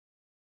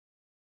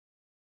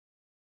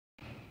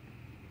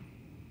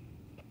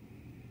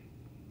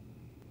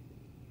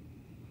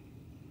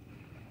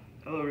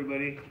Hello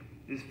everybody,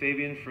 this is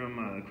Fabian from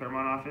the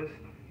Claremont office,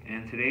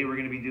 and today we're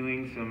going to be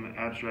doing some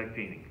abstract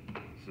painting.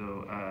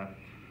 So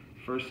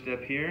first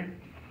step here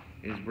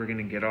is we're going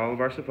to get all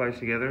of our supplies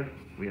together.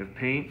 We have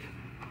paint,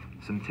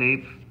 some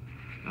tape,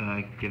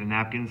 get a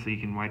napkin so you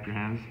can wipe your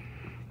hands,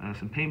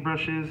 some paint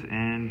brushes,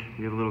 and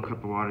we have a little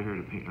cup of water here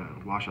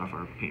to wash off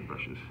our paint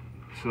brushes.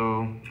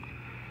 So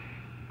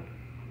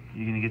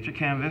you're going to get your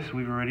canvas.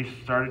 We've already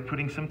started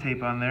putting some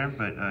tape on there,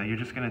 but you're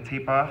just going to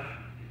tape off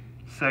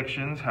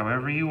sections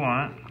however you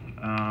want.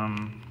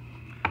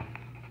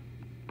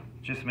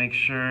 Just make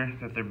sure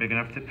that they're big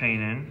enough to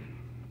paint in.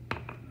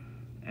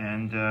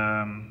 And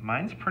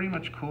mine's pretty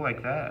much cool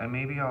like that.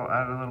 Maybe I'll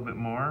add a little bit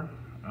more,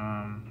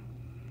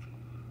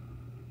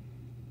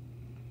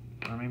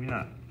 or maybe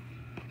not.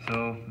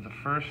 So the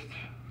first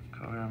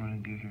color I'm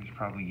going to do here is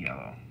probably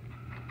yellow.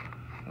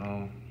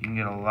 So you can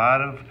get a lot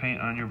of paint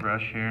on your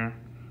brush here.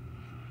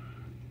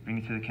 Bring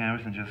it to the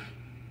canvas and just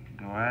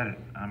go at it.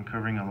 I'm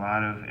covering a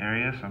lot of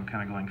area, so I'm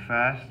kind of going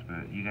fast,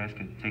 but you guys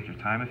could take your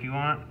time if you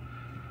want.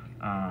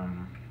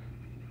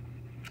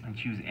 And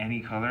choose any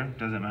color,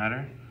 doesn't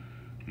matter.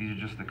 These are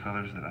just the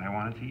colors that I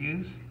wanted to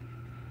use.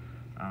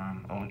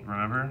 Oh,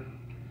 remember,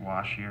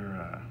 wash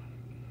your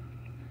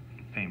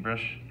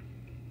paintbrush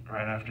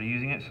right after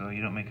using it so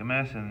you don't make a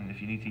mess, and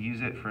if you need to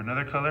use it for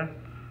another color,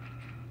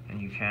 then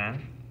you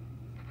can.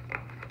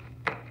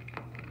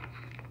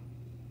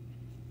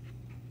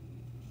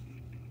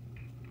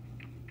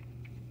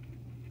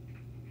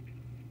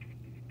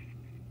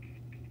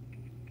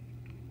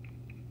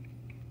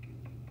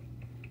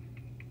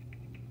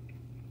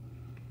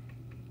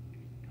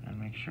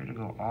 Make sure to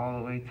go all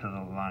the way to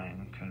the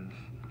line, because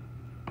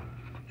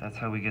that's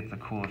how we get the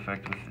cool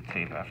effect with the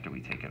tape after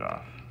we take it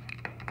off.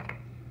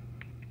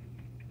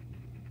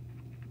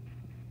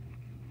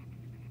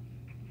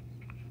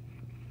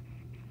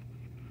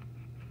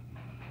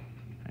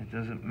 It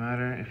doesn't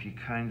matter if you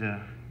kind of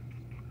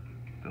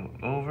go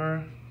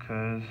over,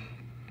 because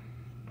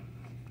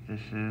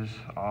this is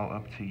all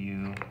up to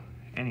you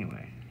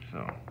anyway,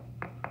 so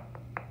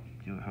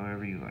do it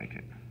however you like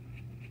it.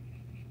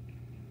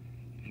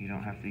 You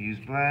don't have to use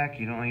black,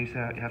 you don't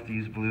have to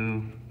use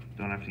blue,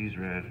 don't have to use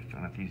red,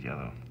 don't have to use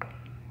yellow.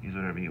 Use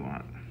whatever you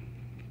want.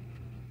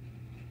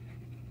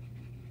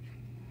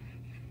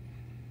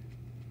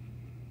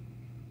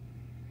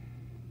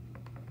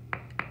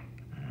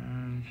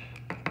 And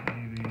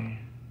maybe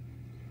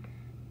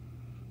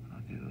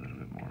I'll do a little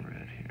bit more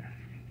red here.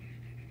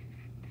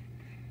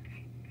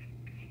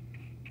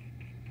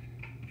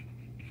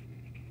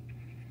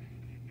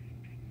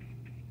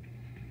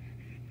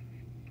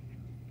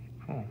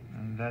 Cool,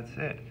 and that's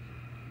it.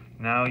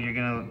 Now you're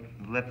gonna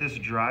let this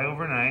dry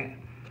overnight,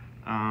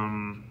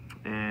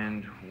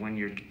 and when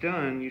you're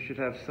done, you should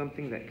have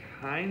something that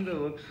kind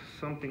of looks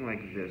something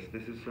like this.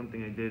 This is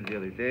something I did the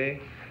other day,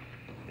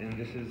 and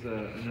this is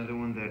another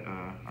one that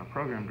our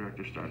program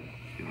director started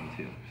doing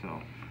too.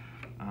 So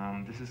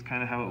this is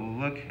kind of how it will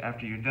look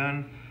after you're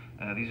done.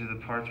 These are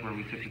the parts where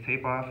we took the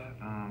tape off,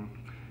 and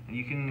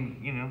you can,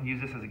 use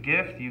this as a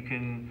gift. You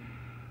can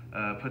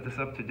put this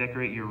up to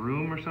decorate your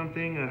room or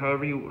something,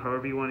 however you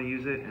want to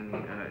use it, and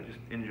just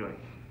enjoy.